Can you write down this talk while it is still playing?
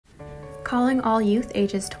calling all youth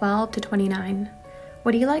ages 12 to 29.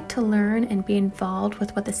 Would you like to learn and be involved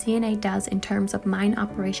with what the CNA does in terms of mine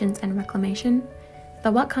operations and reclamation?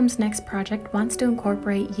 The What Comes Next project wants to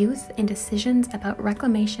incorporate youth in decisions about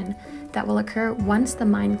reclamation that will occur once the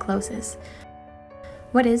mine closes.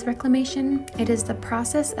 What is reclamation? It is the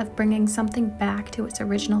process of bringing something back to its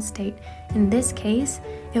original state. In this case,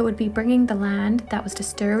 it would be bringing the land that was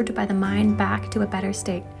disturbed by the mine back to a better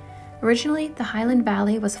state. Originally, the Highland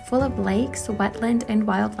Valley was full of lakes, wetland, and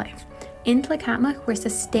wildlife. Nlaka'pamux were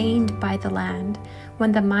sustained by the land.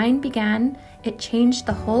 When the mine began, it changed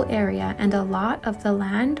the whole area and a lot of the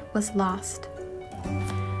land was lost.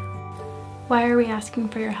 Why are we asking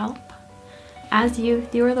for your help? As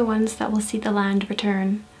youth, you are the ones that will see the land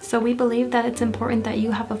return. So we believe that it's important that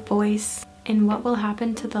you have a voice in what will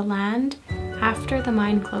happen to the land after the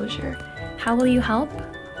mine closure. How will you help?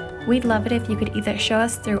 We'd love it if you could either show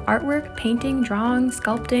us through artwork, painting, drawing,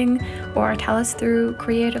 sculpting, or tell us through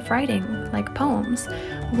creative writing, like poems,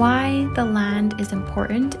 why the land is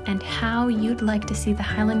important and how you'd like to see the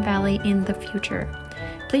Highland Valley in the future.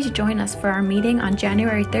 Please join us for our meeting on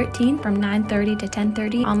January 13th from 9:30 to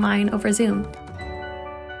 10:30 online over Zoom.